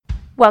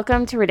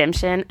Welcome to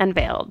Redemption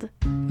Unveiled.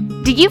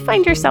 Do you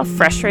find yourself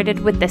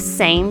frustrated with the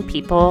same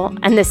people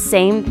and the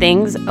same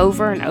things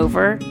over and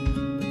over?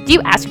 Do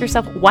you ask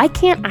yourself, why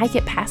can't I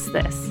get past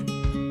this?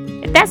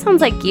 If that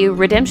sounds like you,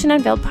 Redemption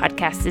Unveiled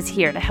podcast is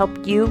here to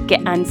help you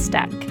get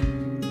unstuck.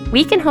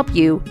 We can help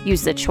you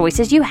use the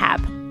choices you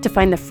have to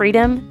find the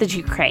freedom that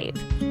you crave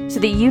so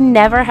that you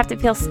never have to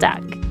feel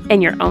stuck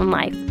in your own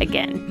life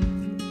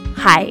again.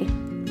 Hi,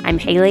 I'm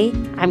Haley.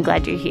 I'm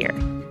glad you're here.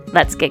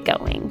 Let's get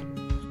going.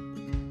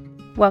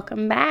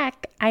 Welcome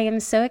back. I am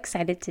so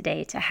excited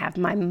today to have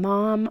my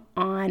mom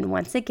on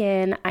once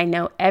again. I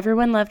know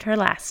everyone loved her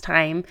last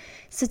time.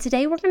 So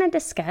today we're going to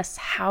discuss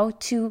how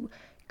to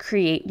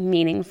create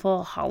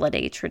meaningful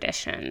holiday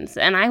traditions.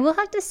 And I will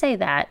have to say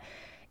that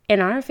in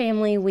our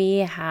family,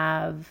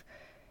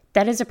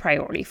 that is a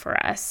priority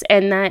for us.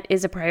 And that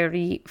is a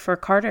priority for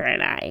Carter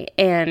and I.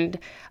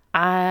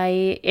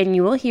 And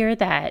you will hear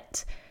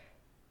that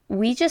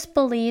we just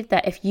believe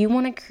that if you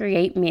want to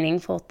create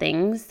meaningful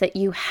things, that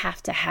you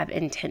have to have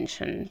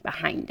intention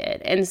behind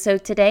it. And so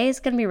today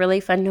is going to be really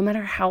fun, no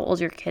matter how old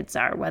your kids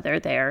are, whether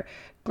they're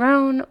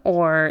grown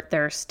or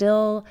they're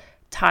still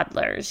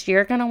toddlers.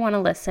 You're going to want to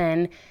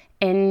listen.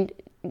 And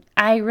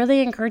I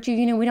really encourage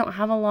you, we don't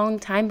have a long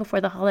time before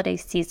the holiday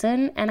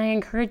season. And I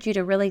encourage you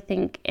to really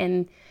think,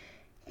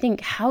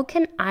 how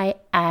can I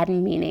add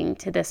meaning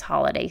to this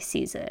holiday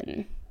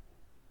season?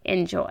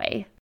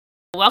 Enjoy.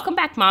 Welcome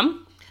back,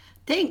 Mom.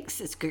 Thanks.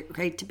 It's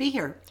great to be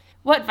here.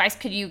 What advice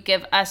could you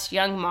give us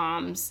young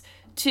moms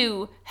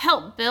to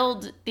help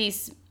build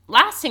these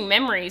lasting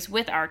memories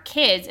with our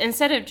kids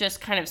instead of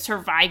just kind of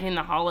surviving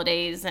the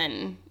holidays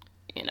and.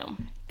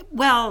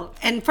 Well,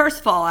 and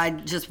first of all, I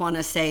just want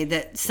to say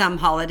that some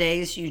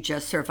holidays you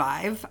just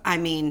survive. I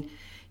mean,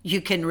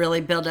 you can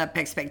really build up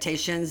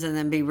expectations and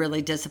then be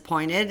really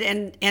disappointed.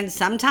 And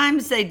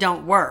sometimes they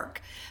don't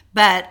work.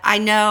 But I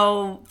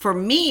know for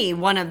me,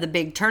 one of the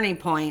big turning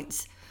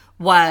points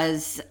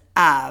was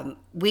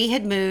we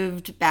had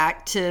moved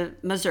back to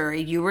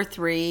Missouri. You were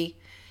 3,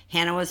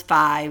 Hannah was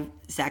 5,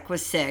 Zach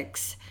was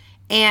 6.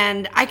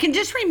 And I can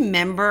just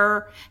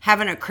remember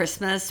having a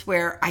Christmas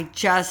where I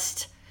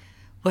just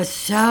was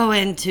so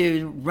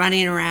into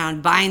running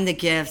around, buying the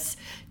gifts,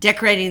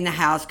 decorating the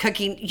house,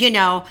 cooking,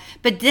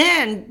 but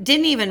then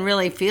didn't even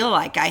really feel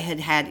like I had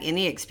had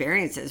any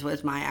experiences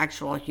with my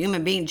actual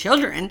human being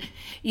children.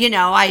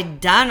 I'd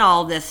done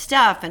all this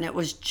stuff and it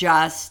was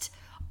just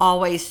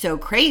always so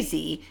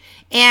crazy.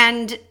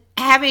 And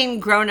having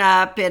grown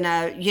up in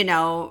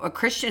a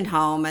Christian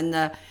home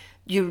and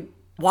you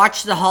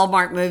watch the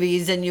Hallmark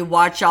movies and you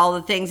watch all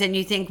the things and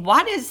you think,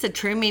 what is the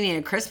true meaning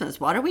of Christmas?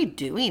 What are we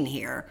doing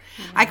here?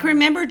 Mm-hmm. I can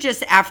remember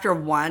just after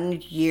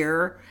 1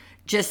 year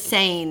just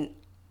saying,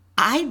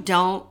 I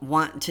don't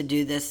want to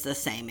do this the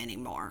same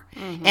anymore.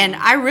 Mm-hmm. And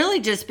I really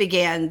just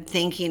began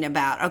thinking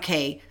about,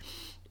 okay,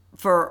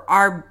 for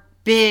our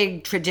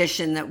big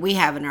tradition that we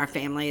have in our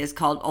family is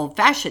called Old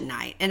Fashioned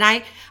Night. And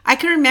I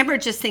can remember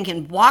just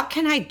thinking, what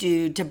can I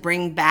do to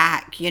bring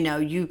back,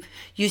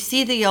 you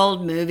see the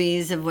old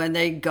movies of when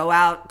they go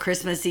out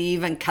Christmas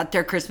Eve and cut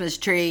their Christmas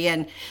tree.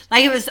 And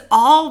it was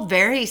all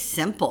very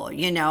simple,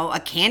 a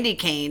candy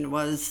cane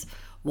was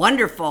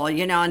wonderful,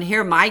 and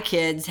here my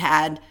kids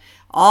had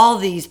all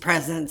these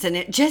presents and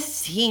it just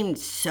seemed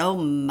so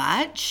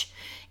much.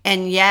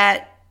 And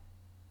yet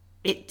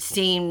it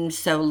seemed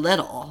so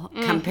little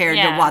compared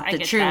to what the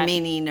true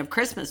meaning of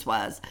Christmas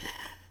was.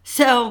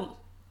 So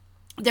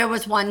there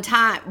was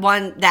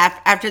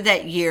after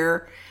that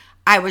year,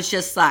 I was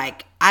just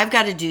like, I've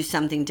got to do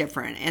something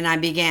different. And I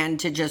began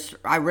to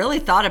I really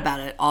thought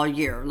about it all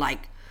year.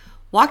 Like,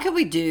 what could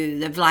we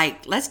do?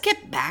 Let's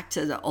get back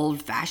to the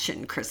old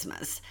fashioned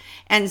Christmas.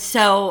 And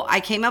so I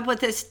came up with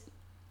this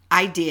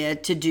idea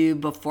to do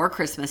before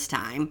Christmas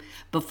time,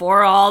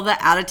 before all the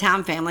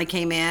out-of-town family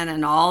came in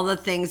and all the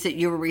things that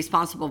you were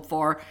responsible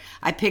for.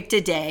 I picked a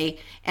day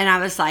and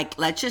I was like,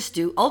 let's just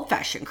do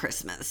old-fashioned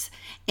Christmas.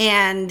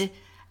 And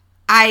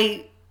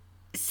I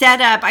set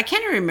up, I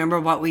can't even remember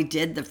what we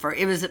did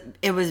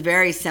it was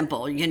very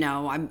simple.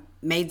 I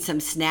made some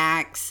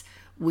snacks.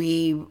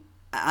 We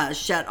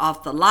shut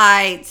off the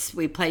lights.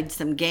 We played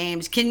some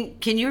games. Can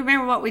you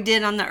remember what we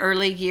did on the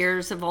early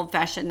years of Old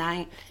Fashioned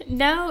Night?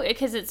 No,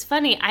 because it's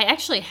funny. I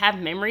actually have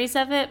memories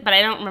of it, but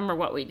I don't remember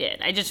what we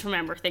did. I just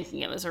remember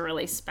thinking it was a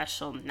really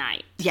special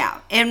night.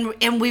 Yeah,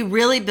 and we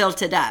really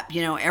built it up.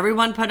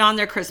 Everyone put on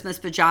their Christmas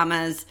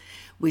pajamas.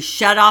 We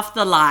shut off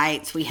the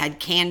lights. We had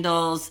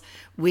candles.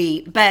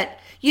 But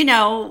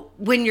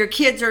when your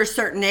kids are a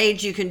certain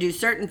age, you can do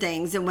certain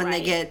things, and when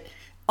they get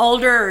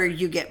older or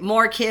you get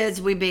more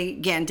kids, we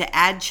began to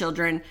add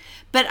children.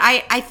 But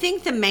I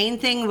think the main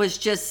thing was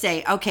just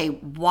say, okay,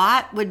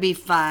 what would be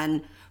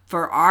fun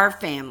for our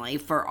family,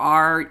 for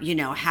our,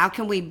 how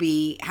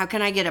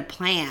can I get a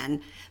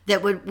plan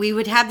that we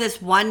would have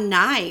this one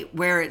night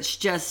where it's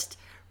just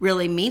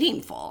really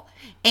meaningful.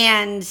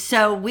 And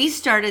so we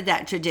started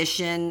that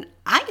tradition.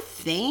 I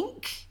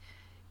think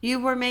you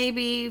were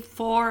maybe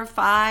 4 or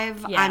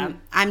 5. Yeah.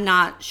 I'm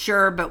not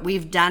sure, but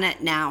we've done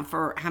it now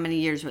for how many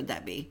years would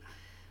that be?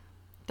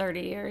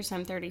 30 years.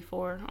 I'm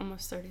 34,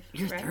 almost 34.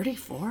 You're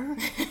 34?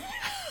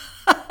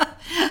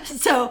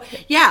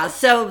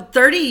 So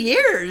 30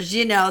 years,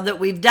 that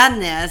we've done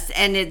this,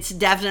 and it's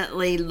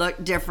definitely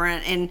looked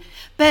different.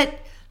 But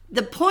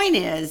the point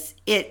is,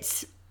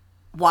 it's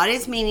what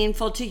is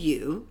meaningful to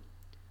you.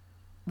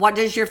 What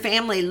does your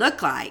family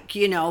look like?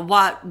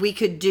 What we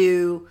could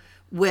do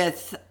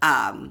with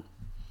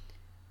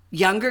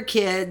younger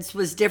kids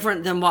was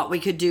different than what we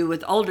could do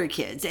with older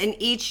kids. And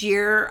each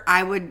year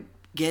I would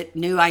get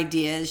new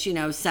ideas.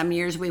 Some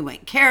years we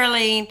went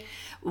caroling.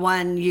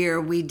 One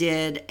year we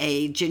did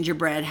a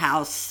gingerbread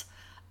house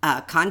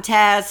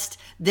contest.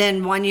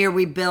 Then one year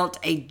we built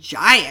a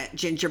giant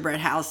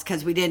gingerbread house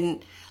because we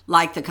didn't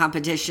like the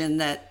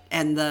competition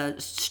and the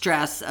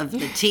stress of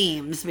the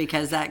teams,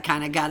 because that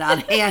kind of got out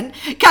of hand.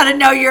 Got to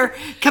know your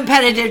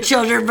competitive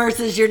children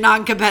versus your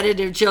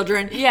non-competitive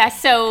children. Yeah,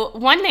 so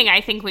one thing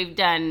I think we've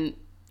done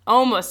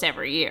almost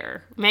every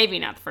year, maybe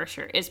not the first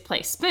year, is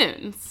play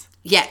spoons.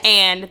 Yes.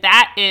 And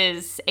that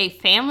is a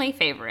family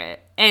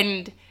favorite.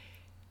 And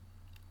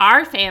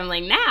our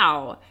family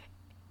now,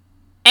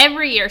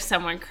 every year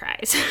someone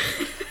cries.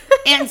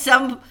 And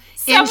some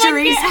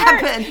injuries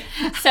happen.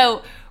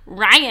 So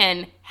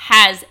Ryan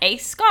has a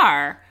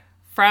scar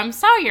from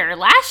Sawyer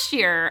last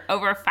year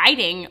over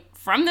fighting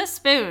from the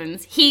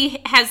spoons.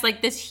 He has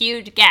like this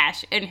huge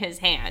gash in his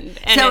hand.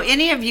 And so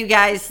any of you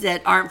guys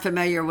that aren't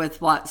familiar with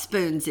what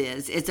spoons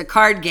is, it's a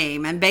card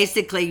game. And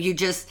basically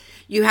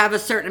you have a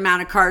certain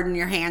amount of card in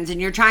your hands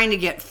and you're trying to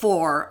get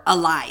 4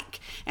 alike.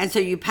 And so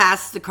you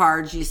pass the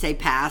cards, you say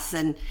pass,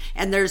 and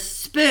there's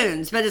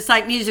spoons, but it's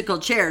like musical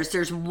chairs.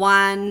 There's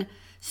one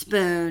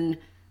spoon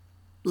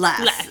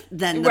less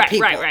than the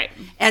people. Right.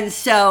 And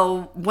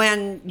so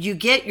when you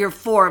get your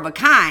 4 of a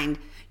kind,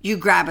 you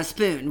grab a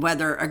spoon,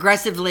 whether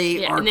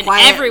aggressively or and then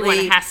quietly.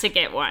 Everyone has to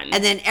get one.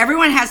 And then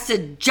everyone has to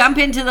jump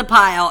into the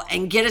pile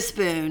and get a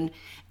spoon.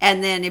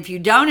 And then if you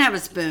don't have a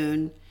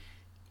spoon,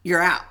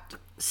 you're out.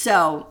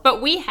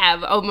 But we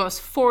have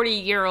almost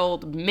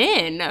 40-year-old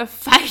men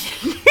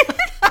fighting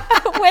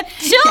with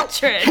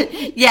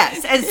children.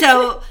 Yes. And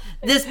so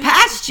this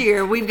past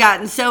year, we've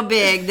gotten so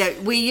big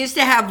that we used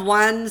to have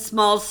one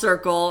small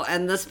circle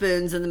and the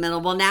spoons in the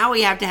middle. Well, now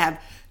we have to have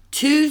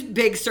 2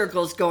 big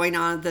circles going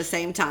on at the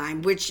same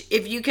time, which,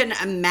 if you can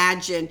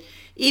imagine,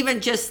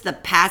 even just the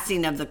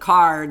passing of the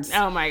cards,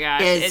 oh my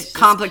gosh, is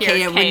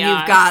complicated when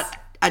you've got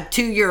a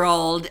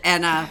 2-year-old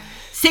and a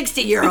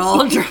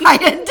 60-year-old,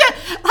 right?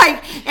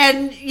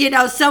 And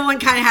someone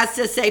kind of has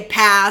to say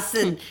pass,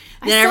 and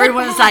then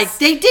everyone's like,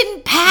 they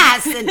didn't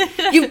pass, and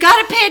you've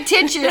got to pay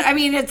attention. I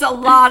mean, it's a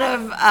lot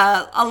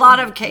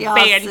of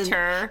chaos,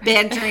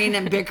 bantering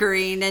and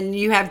bickering, and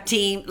you have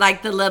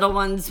like the little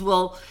ones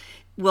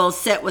will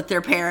sit with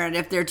their parent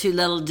if they're too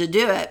little to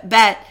do it.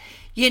 But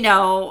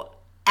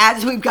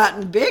as we've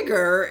gotten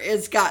bigger,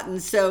 it's gotten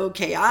so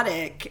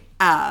chaotic.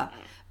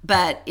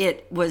 But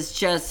it was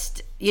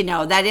just,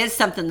 that is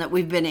something that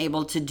we've been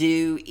able to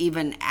do,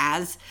 even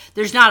as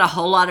there's not a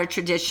whole lot of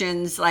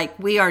traditions. Like,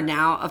 we are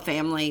now a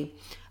family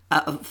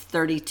of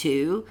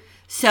 32.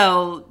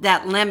 So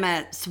that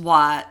limits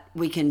what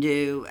we can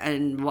do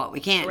and what we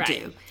can't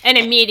do. And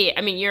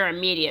your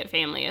immediate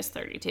family is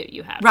 32.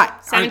 You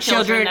have 7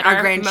 children, our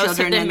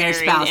grandchildren, and their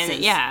spouses.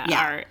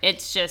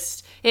 It's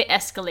just, it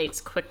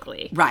escalates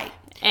quickly. Right.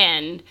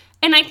 And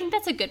I think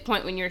that's a good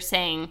point when you're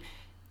saying,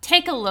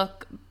 take a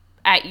look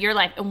at your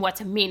life and what's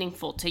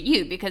meaningful to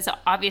you, because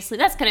obviously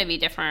that's going to be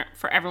different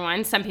for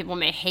everyone. Some people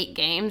may hate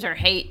games or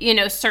hate,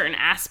 certain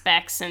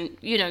aspects, and,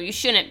 you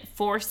shouldn't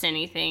force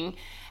anything.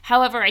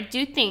 However, I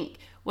do think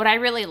what I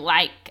really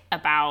like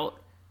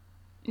about,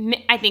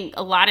 I think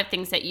a lot of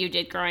things that you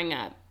did growing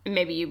up,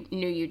 maybe you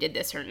knew you did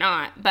this or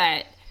not,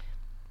 but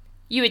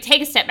you would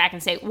take a step back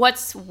and say,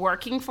 what's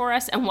working for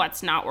us and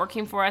what's not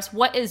working for us?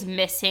 What is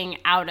missing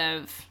out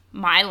of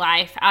my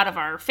life, out of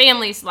our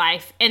family's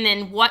life? And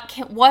then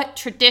what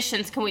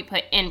traditions can we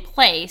put in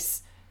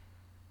place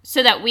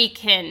so that we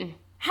can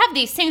have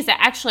these things that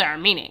actually are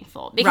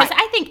meaningful? Because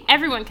I think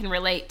everyone can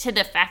relate to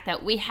the fact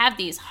that we have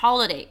these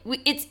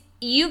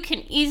you can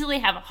easily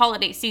have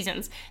holiday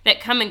seasons that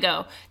come and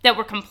go that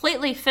were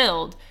completely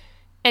filled,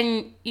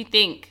 and you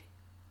think,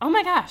 oh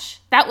my gosh,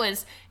 that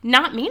was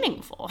not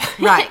meaningful.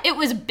 Right. It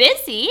was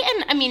busy,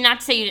 and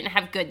not to say you didn't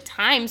have good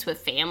times with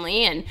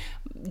family and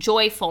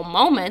joyful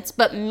moments,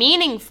 but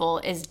meaningful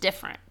is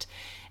different.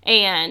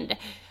 And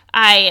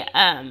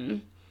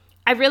I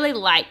really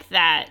like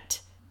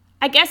that.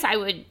 I guess I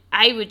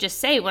would just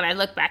say, when I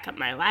look back at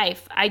my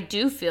life, I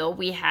do feel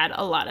we had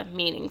a lot of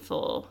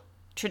meaningful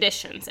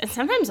traditions, and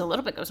sometimes a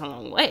little bit goes a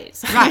long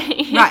ways.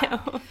 Right.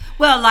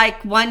 Well,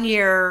 like one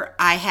year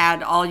I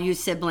had all you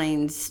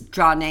siblings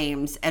draw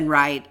names and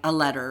write a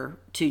letter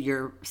to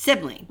your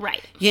sibling.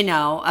 Right.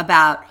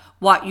 About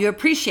what you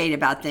appreciate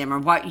about them, or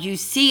what you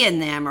see in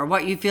them, or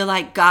what you feel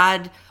like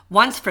God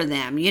wants for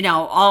them,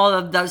 all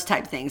of those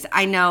type of things.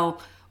 I know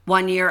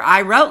one year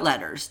I wrote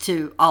letters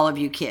to all of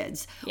you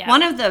kids. Yeah.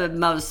 One of the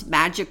most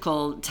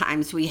magical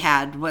times we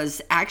had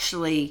was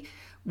actually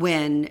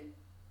when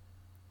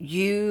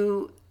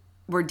you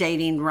were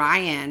dating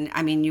Ryan,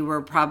 I mean, you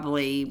were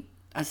probably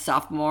a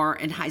sophomore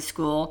in high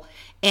school,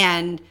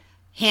 and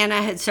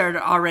Hannah had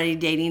started already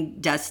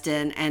dating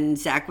Dustin, and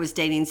Zach was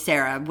dating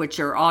Sarah, which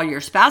are all your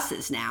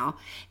spouses now,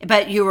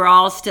 but you were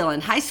all still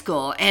in high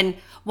school. And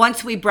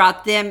once we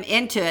brought them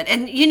into it,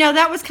 and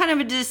that was kind of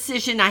a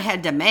decision I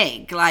had to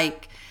make.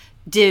 Like,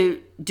 do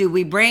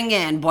we bring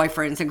in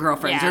boyfriends and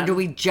girlfriends, or do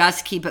we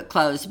just keep it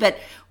closed? But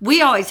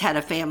we always had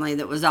a family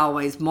that was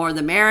always more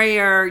the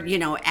merrier,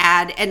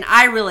 and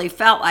I really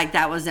felt like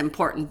that was an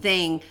important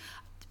thing.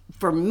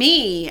 For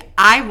me,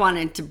 I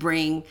wanted to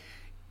bring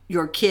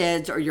your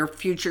kids or your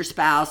future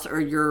spouse or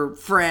your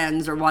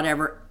friends or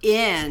whatever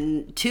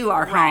in to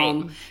our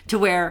home, to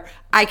where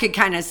I could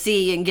kind of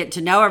see and get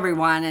to know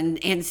everyone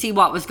and see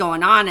what was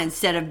going on,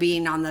 instead of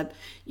being on the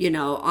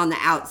on the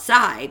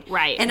outside.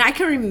 Right. And I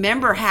can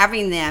remember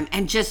having them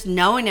and just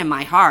knowing in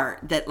my heart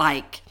that,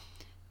 like,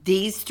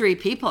 these 3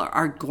 people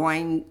are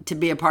going to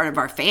be a part of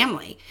our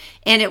family.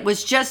 And it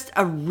was just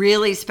a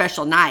really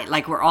special night.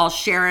 Like, we're all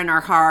sharing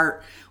our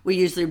heart. We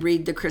usually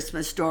read the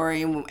Christmas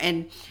story,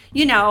 and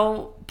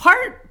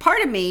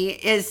part of me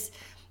is,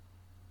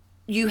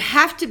 you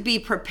have to be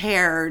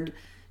prepared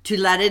to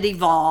let it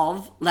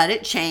evolve, let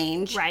it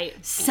change. Right.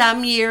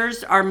 Some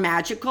years are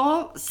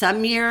magical.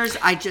 Some years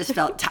I just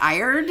felt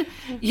tired,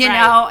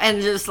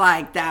 and just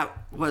like, that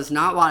was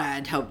not what I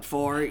had hoped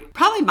for.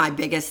 Probably my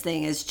biggest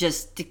thing is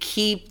just to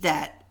keep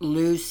that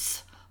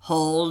loose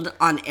hold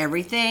on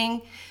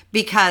everything.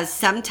 Because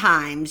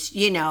sometimes,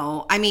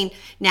 now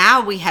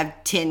we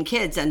have 10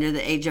 kids under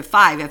the age of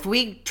 5. If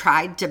we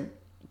tried to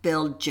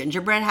build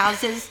gingerbread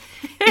houses,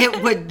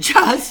 it would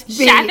just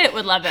be... Shabbat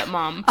would love it,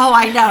 Mom. Oh,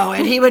 I know.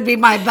 And he would be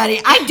my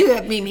buddy. I do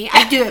it, Mimi.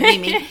 I do it,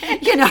 Mimi.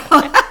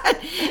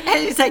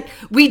 And it's like,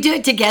 we do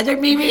it together,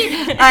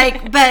 Mimi.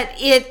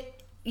 But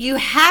you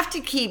have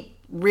to keep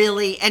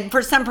really... And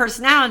for some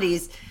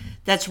personalities,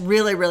 that's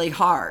really, really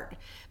hard.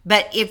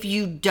 But if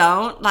you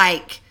don't,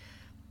 like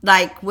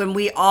when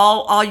we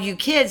all you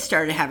kids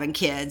started having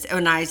kids,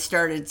 and I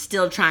started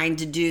still trying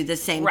to do the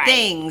same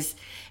things,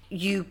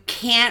 you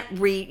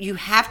you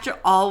have to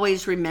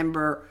always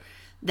remember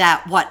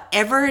that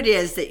whatever it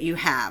is that you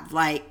have,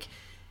 like,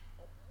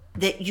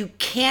 that you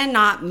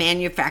cannot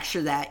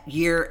manufacture that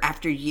year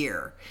after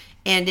year,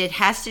 and it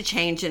has to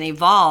change and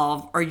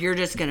evolve, or you're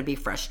just going to be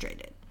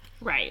frustrated.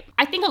 Right.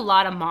 I think a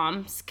lot of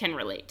moms can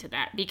relate to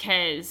that,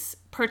 because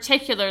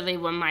particularly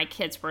when my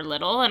kids were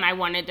little and I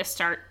wanted to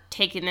start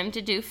taking them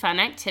to do fun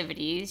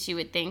activities, you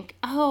would think,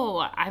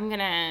 oh, I'm going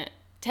to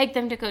take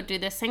them to go do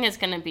this thing. It's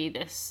going to be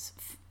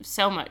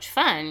so much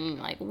fun.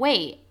 Like,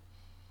 wait,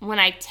 when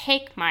I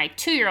take my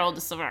 2-year-old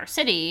to Silver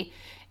City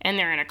and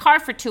they're in a car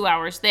for 2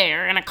 hours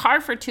there and a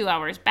car for 2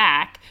 hours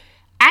back,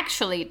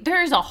 actually,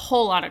 there's a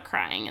whole lot of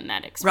crying in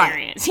that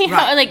experience.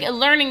 Like,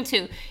 learning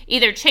to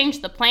either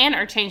change the plan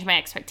or change my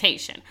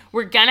expectation.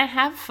 We're going to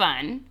have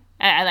fun.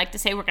 I like to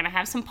say we're going to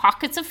have some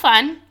pockets of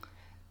fun,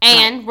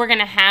 and we're going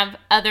to have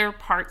other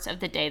parts of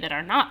the day that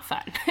are not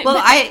fun.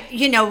 Well,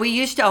 we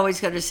used to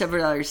always go to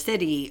Silver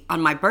City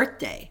on my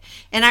birthday.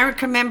 And I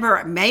remember,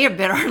 it may have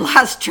been our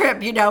last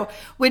trip,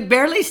 we'd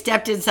barely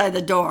stepped inside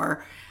the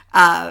door.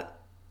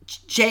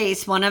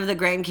 Jace, one of the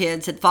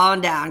grandkids, had fallen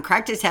down,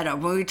 cracked his head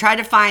open. We tried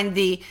to find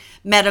the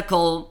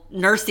medical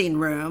nursing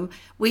room.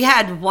 We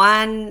had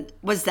one,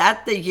 was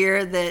that the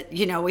year that,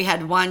 we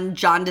had one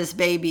jaundiced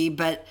baby,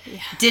 but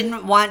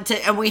didn't want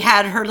to, and we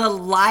had her little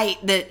light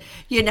that,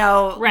 we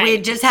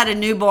had just had a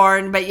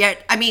newborn, but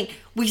yet,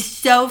 we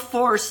so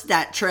forced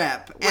that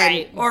trip.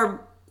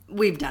 Or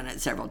we've done it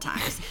several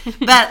times.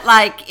 But,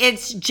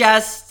 it's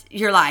just,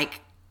 you're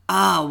like,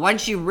 oh,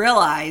 once you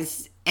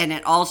realize, and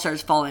it all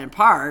starts falling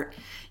apart,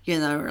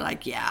 we're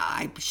like, yeah,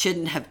 I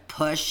shouldn't have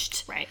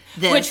pushed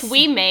this. Which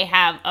we may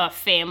have a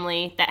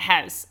family that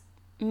has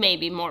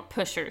maybe more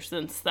pushers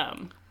than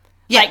some.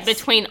 Yes. Like,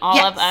 between all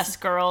of us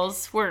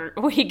girls,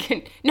 we'll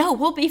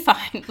be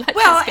fine.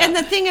 And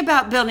the thing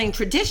about building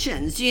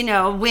traditions,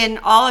 when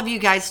all of you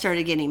guys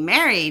started getting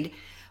married,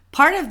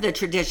 part of the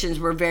traditions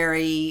were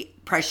very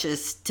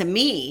precious to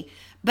me.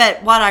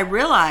 But what I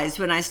realized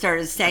when I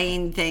started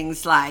saying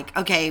things like,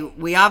 okay,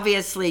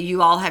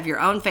 you all have your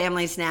own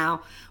families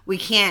now. We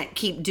can't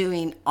keep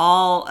doing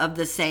all of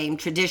the same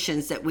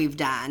traditions that we've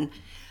done.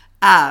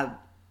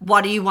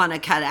 What do you want to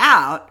cut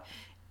out?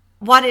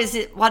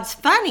 What's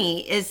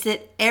funny is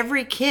that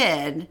every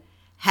kid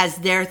has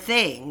their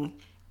thing,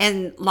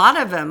 and a lot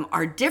of them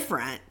are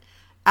different.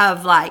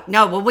 Of like,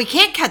 no, well, we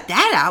can't cut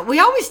that out. We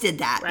always did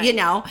that,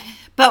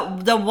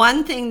 But the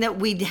one thing that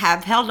we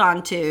have held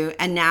on to,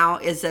 and now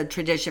is a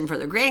tradition for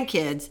the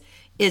grandkids,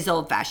 is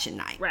old-fashioned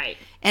night. Right.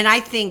 And I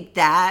think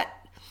that's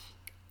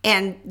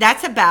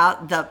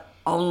about the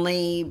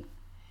only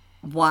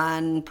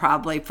one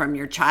probably from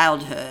your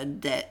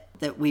childhood that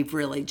we've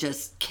really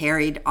just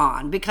carried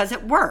on, because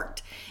it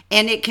worked.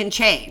 And it can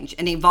change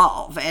and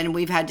evolve. And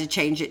we've had to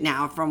change it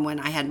now from when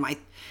I had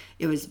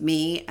it was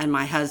me and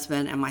my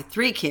husband and my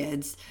 3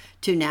 kids,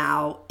 to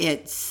now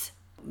it's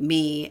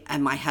me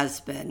and my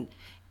husband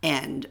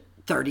and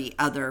 30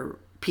 other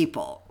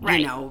people,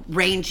 Right.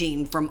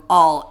 ranging from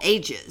all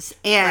ages.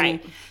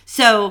 And Right.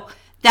 so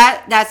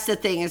that's the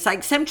thing. It's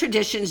like some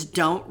traditions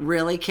don't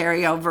really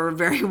carry over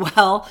very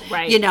well,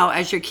 Right.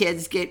 as your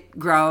kids get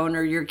grown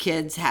or your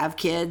kids have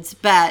kids.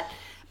 But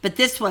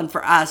this one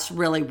for us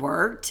really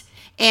worked.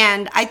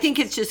 And I think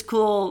it's just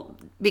cool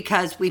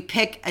because we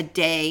pick a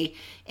day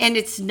and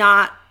there's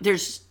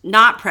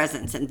not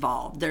presents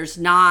involved. There's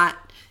not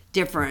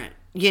different,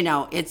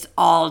 it's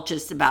all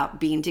just about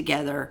being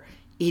together,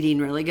 eating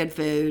really good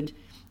food,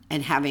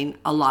 and having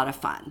a lot of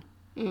fun.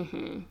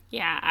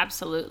 Yeah,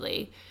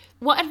 absolutely.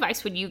 What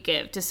advice would you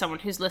give to someone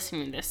who's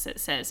listening to this that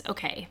says,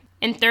 okay,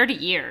 in 30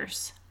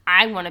 years,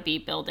 I want to be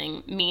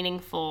building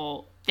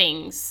meaningful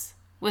things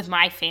with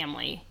my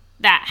family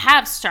that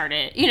have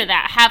started,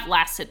 that have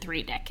lasted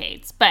 3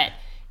 decades. But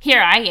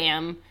here I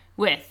am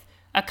with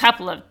a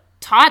couple of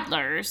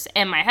toddlers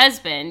and my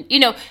husband.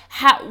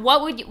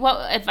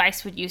 What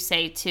advice would you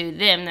say to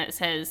them that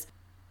says,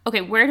 okay,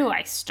 where do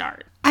I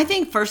start? I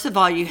think first of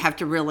all, you have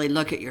to really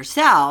look at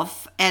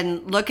yourself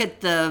and look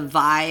at the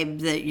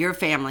vibe that your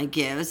family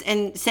gives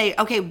and say,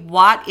 okay,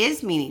 what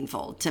is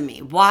meaningful to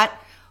me? What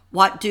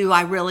do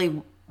I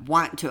really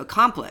want to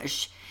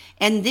accomplish?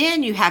 And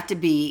then you have to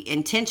be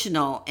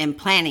intentional in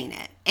planning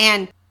it.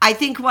 And I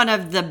think one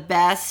of the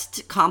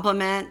best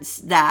compliments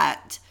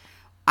that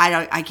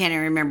I can't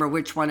even remember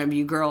which one of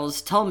you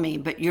girls told me,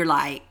 but you're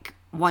like,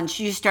 once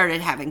you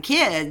started having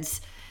kids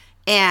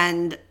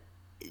and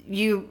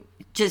you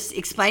just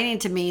explaining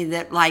to me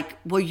that like,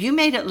 well, you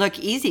made it look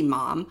easy,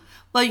 Mom.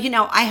 Well,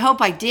 I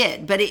hope I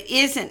did, but it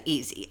isn't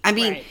easy. I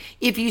mean, Right.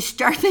 If you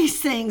start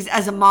these things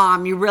as a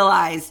mom, you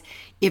realize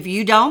if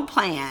you don't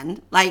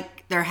plan,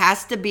 like there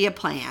has to be a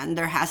plan,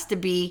 there has to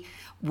be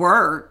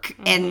work,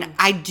 and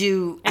I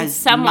do And as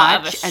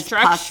somewhat much of a as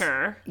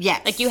structure.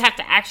 Yes. Like you have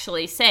to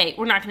actually say,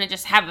 we're not going to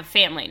just have a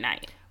family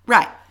night.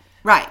 Right.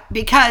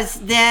 Because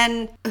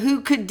then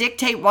who could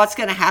dictate what's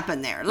going to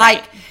happen there?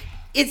 Like,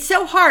 it's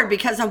so hard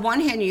because on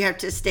one hand, you have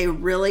to stay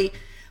really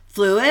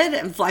fluid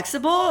and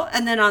flexible.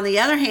 And then on the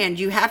other hand,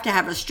 you have to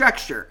have a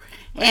structure.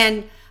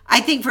 And I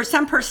think for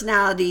some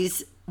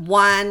personalities,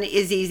 one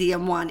is easy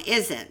and one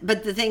isn't.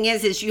 But the thing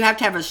is you have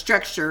to have a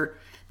structure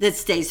that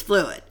stays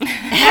fluid.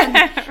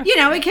 And,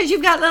 because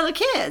you've got little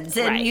kids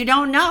and Right. you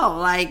don't know.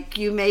 Like,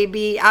 you may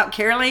be out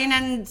caroling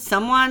and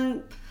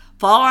someone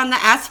fall on the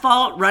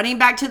asphalt running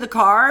back to the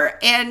car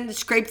and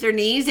scrape their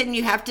knees and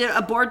you have to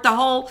abort the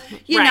whole,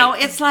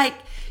 Right. it's like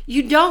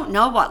you don't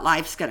know what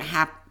life's going to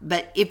happen.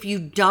 But if you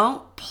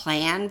don't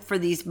plan for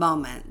these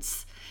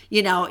moments,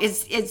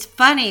 it's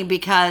funny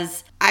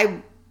because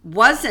I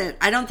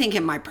don't think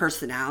in my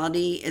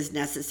personality is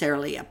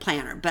necessarily a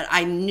planner, but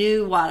I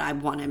knew what I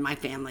wanted my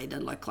family to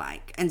look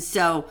like. And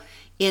so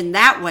in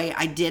that way,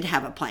 I did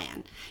have a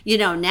plan.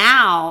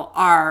 Now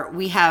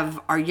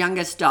our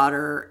youngest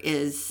daughter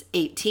is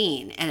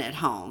 18 and at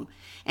home,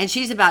 and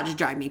she's about to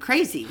drive me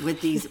crazy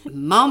with these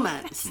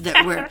moments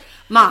that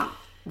Mom,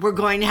 we're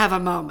going to have a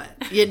moment,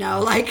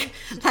 like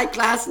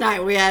last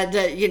night we had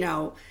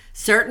to,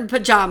 certain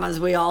pajamas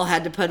we all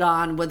had to put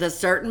on with a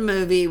certain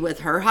movie with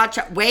her hot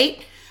chocolate.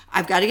 Wait,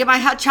 I've got to get my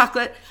hot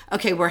chocolate.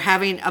 Okay, we're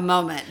having a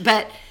moment.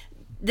 But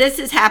this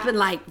has happened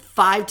like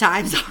 5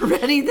 times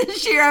already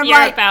this year. I'm You're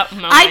like, about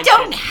I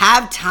don't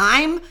have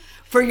time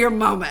for your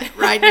moment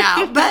right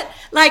now. But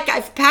like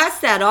I've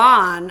passed that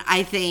on,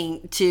 I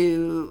think,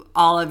 to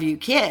all of you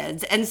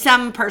kids. And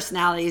some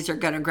personalities are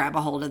going to grab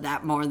a hold of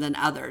that more than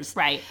others.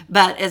 Right.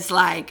 But it's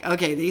like,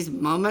 okay, these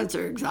moments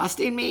are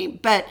exhausting me.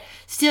 But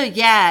still,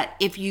 yet,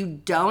 if you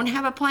don't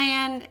have a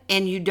plan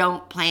and you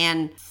don't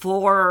plan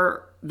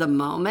for the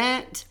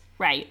moment,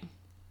 Right.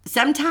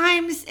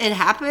 sometimes it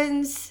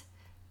happens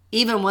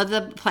even with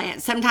a plan.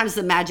 Sometimes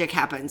the magic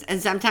happens, and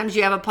sometimes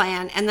you have a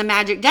plan and the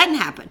magic doesn't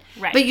happen.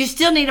 Right. But you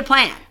still need a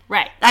plan.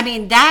 Right. I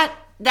mean,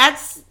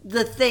 that's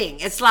the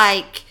thing. It's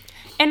like,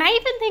 And I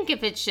even think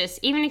if it's just,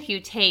 even if you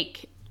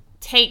take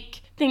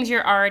things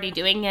you're already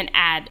doing and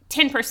add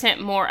 10%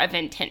 more of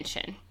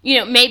intention.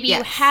 Maybe you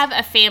Yes. have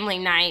a family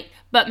night,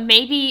 but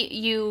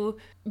maybe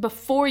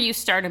before you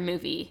start a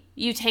movie,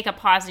 you take a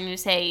pause and you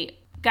say,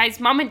 guys,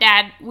 Mom and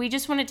Dad, we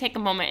just want to take a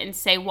moment and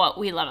say what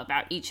we love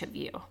about each of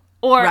you.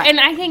 Right. And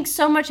I think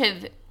so much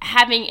of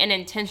having an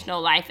intentional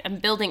life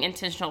and building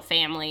intentional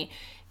family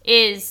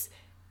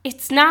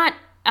it's not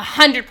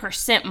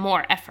 100%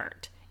 more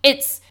effort.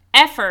 It's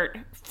effort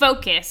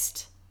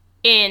focused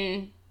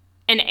in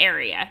an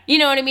area. You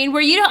know what I mean?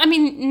 Where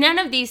none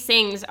of these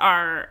things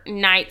are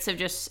nights of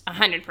just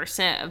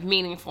 100% of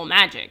meaningful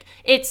magic.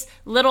 It's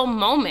little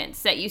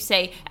moments that you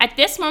say, at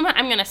this moment,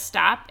 I'm going to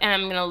stop and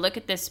I'm going to look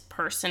at this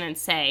person and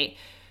say,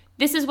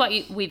 this is what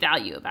we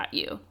value about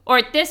you. Or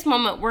at this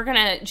moment, we're going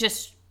to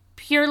just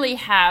purely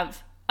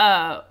have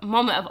a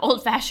moment of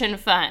old-fashioned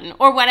fun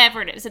or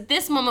whatever it is. At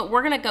this moment,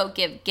 we're going to go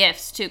give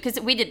gifts to, because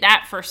we did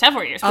that for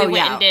several years. We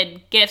went and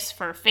did gifts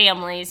for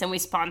families and we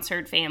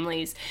sponsored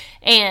families.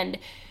 And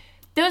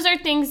those are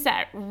things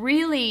that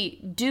really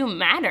do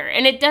matter.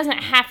 And it doesn't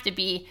have to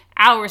be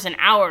hours and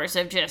hours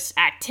of just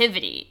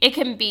activity. It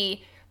can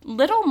be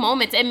little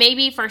moments. And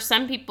maybe for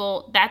some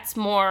people, that's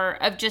more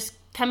of just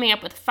coming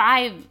up with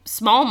 5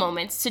 small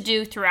moments to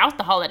do throughout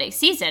the holiday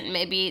season.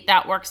 Maybe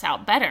that works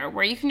out better,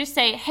 where you can just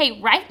say,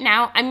 hey, right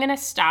now I'm going to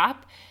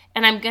stop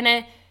and I'm going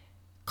to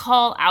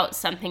call out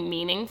something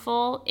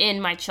meaningful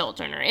in my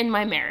children or in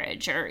my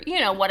marriage or,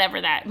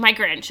 whatever that, my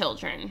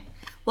grandchildren.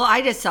 Well,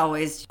 I just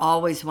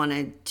always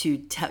wanted to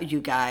tell you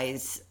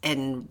guys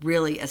and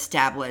really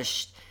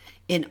establish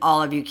in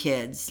all of you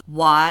kids,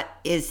 what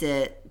is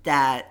it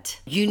that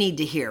you need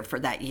to hear for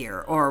that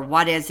year? Or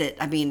what is it?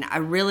 I mean, I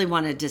really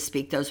wanted to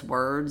speak those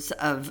words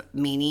of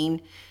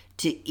meaning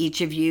to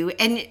each of you.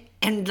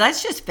 And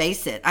let's just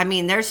face it. I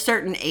mean, there's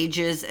certain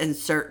ages and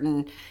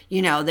certain,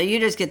 that you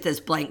just get this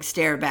blank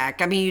stare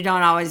back. I mean, you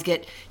don't always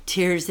get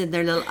tears in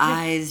their little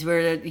eyes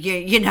where,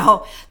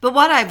 but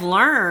what I've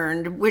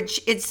learned,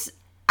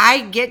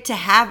 I get to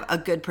have a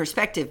good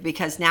perspective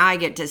because now I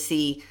get to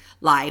see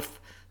life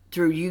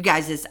through you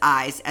guys'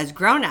 eyes as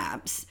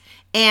grown-ups.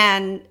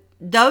 And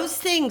those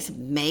things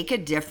make a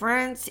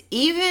difference,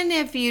 even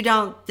if you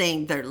don't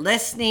think they're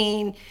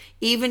listening,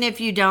 even if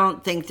you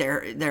don't think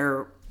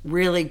they're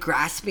really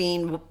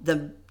grasping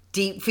the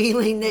deep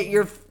feeling that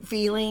you're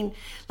feeling.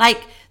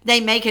 Like, they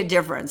make a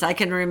difference. I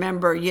can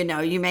remember,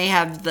 you may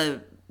have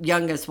the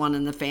youngest one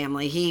in the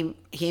family.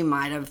 He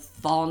might have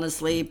fallen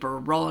asleep or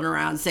rolling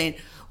around saying,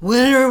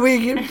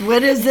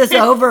 when is this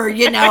over?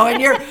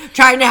 And you're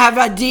trying to have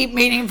a deep,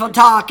 meaningful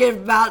talk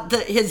about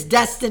his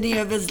destiny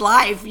of his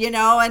life,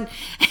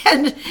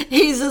 and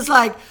he's just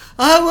like,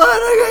 I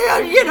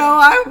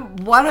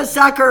want a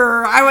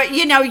sucker.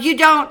 You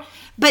don't,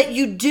 but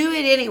you do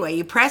it anyway.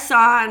 You press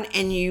on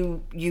and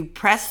you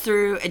press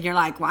through and you're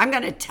like, well, I'm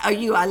going to tell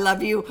you I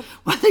love you,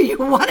 whether you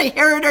want to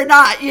hear it or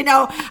not.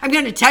 I'm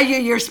going to tell you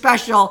you're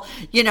special.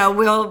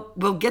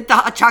 We'll get the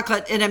hot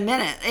chocolate in a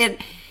minute. And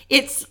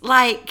it's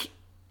like,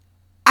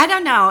 I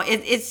don't know.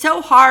 It's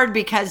so hard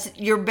because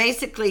you're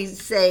basically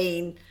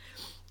saying,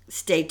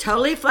 stay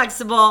totally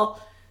flexible,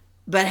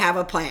 but have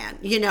a plan.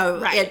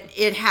 Right.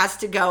 It has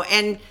to go.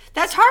 And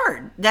that's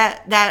hard.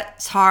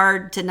 That's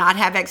hard to not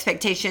have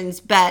expectations.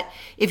 But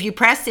if you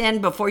press in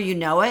before you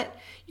know it,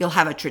 you'll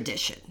have a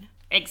tradition.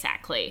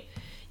 Exactly.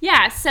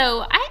 Yeah.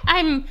 So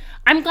I'm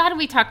glad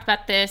we talked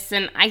about this.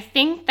 And I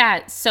think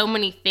that so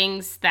many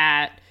things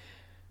that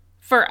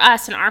for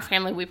us and our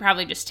family, we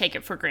probably just take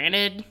it for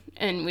granted.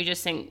 And we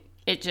just think,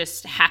 it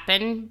just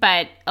happened,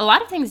 but a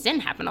lot of things didn't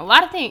happen. A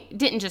lot of things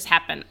didn't just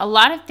happen. A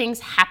lot of things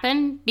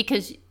happened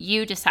because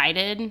you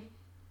decided.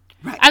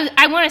 Right.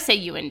 I want to say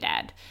you and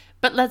Dad,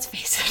 but let's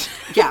face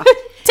it. Yeah.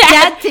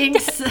 Dad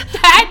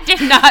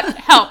did not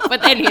help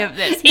with any of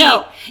this.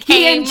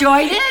 He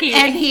enjoyed it,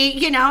 and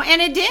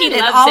and it did.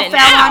 It all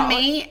fell on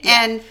me,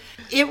 and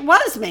it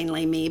was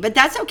mainly me, but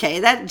that's okay.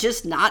 That's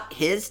just not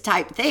his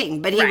type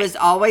thing. But he was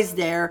always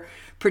there,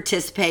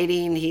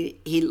 participating.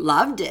 He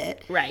loved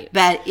it, right?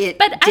 But I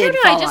don't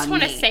know. I just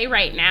want to say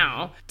right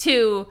now,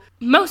 to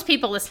most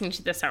people listening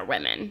to this are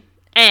women,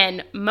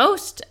 and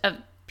most of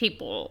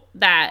people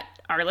that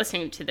are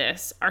listening to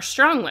this are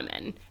strong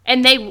women,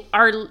 and they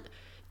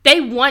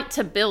want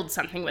to build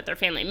something with their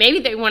family. Maybe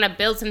they want to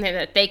build something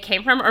that they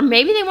came from, or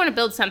maybe they want to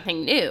build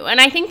something new.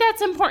 And I think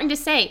that's important to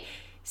say.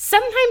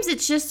 Sometimes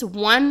it's just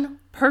one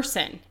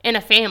person in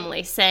a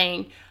family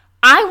saying,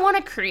 I want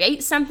to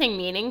create something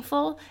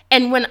meaningful.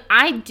 And when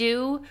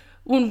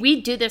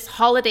we do this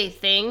holiday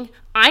thing,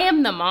 I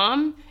am the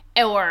mom,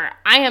 or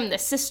I am the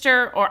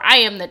sister, or I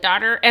am the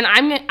daughter. And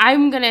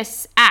I'm going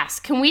to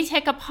ask, can we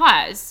take a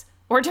pause,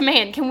 or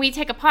demand, can we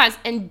take a pause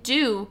and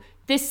do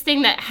this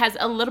thing that has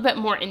a little bit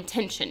more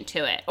intention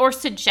to it, or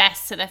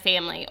suggest to the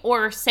family,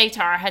 or say to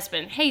our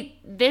husband, hey,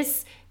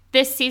 this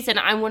season,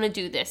 I want to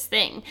do this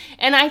thing.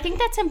 And I think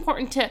that's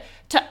important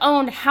to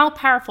own how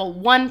powerful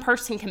one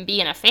person can be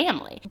in a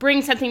family.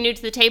 Bring something new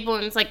to the table,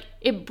 and it's like,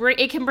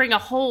 it can bring a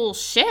whole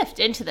shift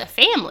into the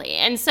family.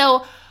 And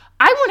so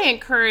I want to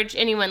encourage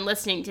anyone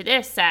listening to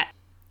this that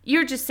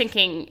you're just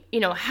thinking,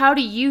 how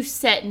do you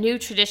set new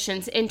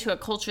traditions into a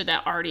culture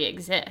that already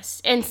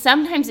exists? And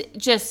sometimes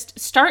just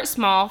start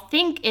small,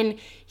 think and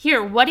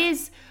hear, what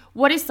is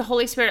the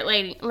Holy Spirit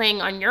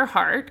laying on your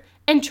heart?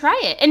 And try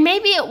it. And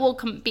maybe it will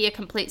be a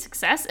complete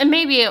success. And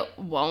maybe it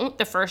won't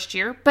the first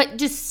year. But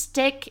just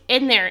stick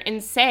in there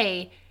and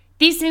say,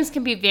 these things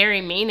can be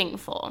very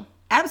meaningful.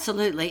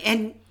 Absolutely.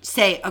 And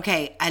say,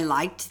 okay, I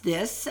liked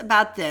this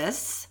about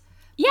this.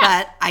 Yeah.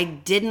 But I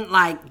didn't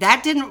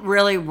that didn't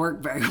really work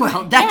very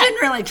well. That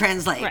didn't really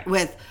translate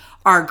with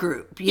our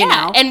group, you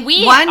know? And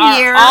we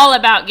are all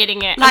about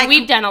getting it. And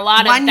we've done a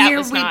lot of that. One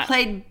year we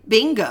played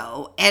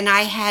bingo, and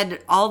I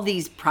had all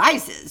these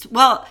prizes.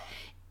 Well,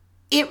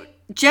 it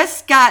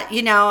just got,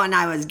 and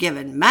I was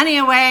giving money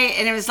away,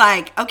 and it was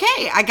like,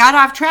 okay, I got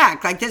off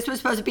track. Like, this was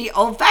supposed to be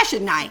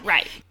old-fashioned night.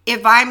 Right.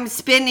 If I'm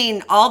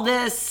spending all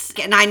this,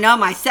 and I know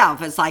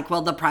myself, it's like,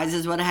 well, the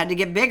prizes would have had to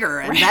get bigger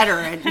and better.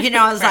 And,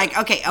 I was like,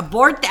 okay,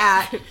 abort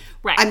that.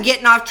 Right. I'm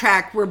getting off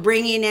track. We're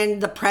bringing in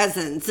the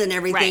presents and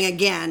everything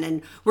again.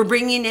 And we're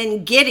bringing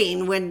in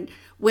getting when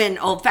when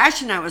Old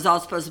Fashioned Night was all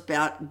supposed to be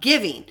about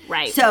giving.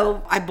 Right.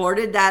 So I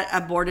aborted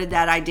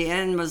that idea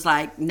and was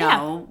like,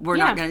 no, we're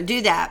not going to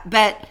do that.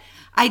 But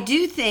I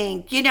do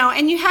think,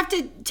 and you have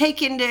to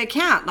take into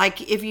account,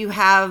 like if you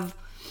have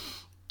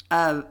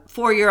a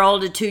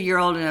 4-year-old, a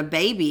 2-year-old, and a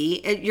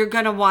baby, you're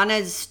going to want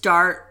to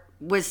start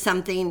with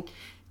something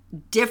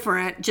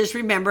different. Just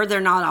remember, they're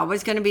not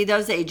always going to be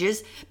those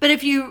ages. But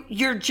if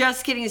you're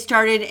just getting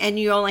started and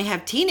you only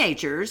have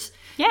teenagers,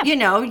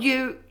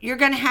 you're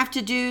going to have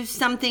to do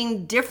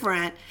something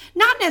different.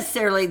 Not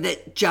necessarily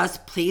that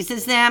just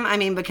pleases them. I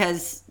mean,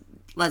 because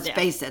let's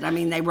face it. I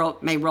mean, they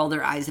may roll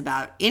their eyes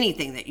about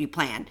anything that you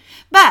plan,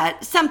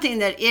 but something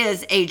that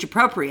is age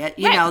appropriate.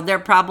 They're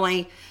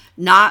probably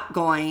not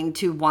going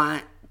to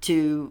want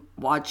to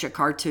watch a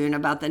cartoon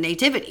about the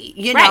nativity.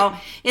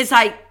 It's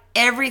like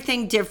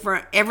everything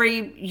different.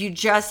 You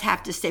just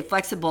have to stay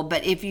flexible.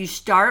 But if you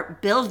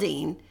start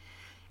building,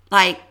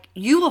 like,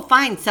 you will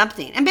find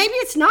something. And maybe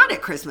it's not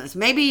at Christmas.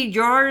 Maybe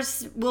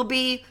yours will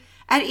be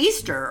at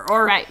Easter,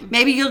 or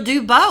maybe you'll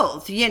do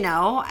both,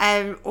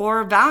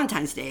 or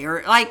Valentine's Day,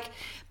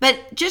 but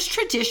just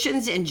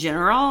traditions in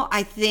general,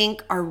 I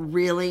think, are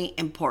really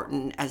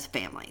important as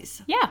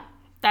families. Yeah,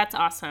 that's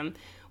awesome.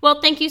 Well,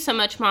 thank you so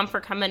much, Mom,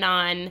 for coming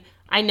on.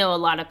 I know a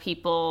lot of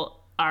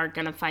people are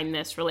going to find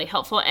this really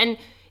helpful and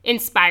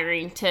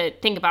inspiring to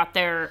think about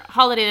their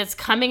holiday that's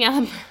coming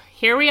up.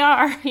 Here we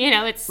are,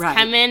 it's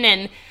coming,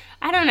 and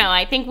I don't know.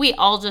 I think we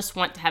all just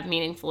want to have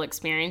meaningful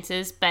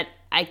experiences, but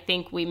I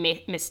think we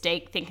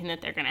mistake thinking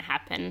that they're going to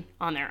happen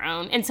on their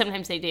own. And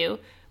sometimes they do,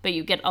 but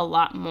you get a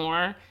lot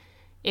more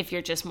if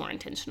you're just more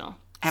intentional.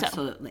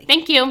 Absolutely. So,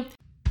 thank you.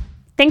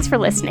 Thanks for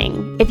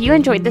listening. If you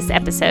enjoyed this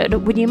episode,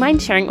 would you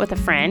mind sharing it with a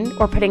friend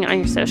or putting it on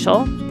your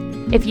social?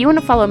 If you want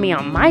to follow me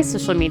on my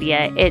social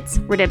media, it's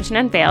Redemption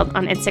Unveiled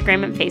on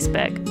Instagram and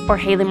Facebook, or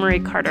Haley Marie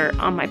Carter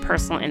on my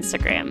personal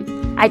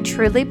Instagram. I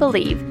truly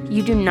believe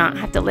you do not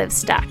have to live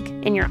stuck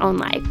in your own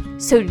life.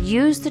 So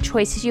use the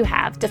choices you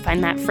have to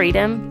find that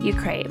freedom you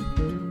crave.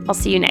 I'll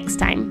see you next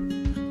time.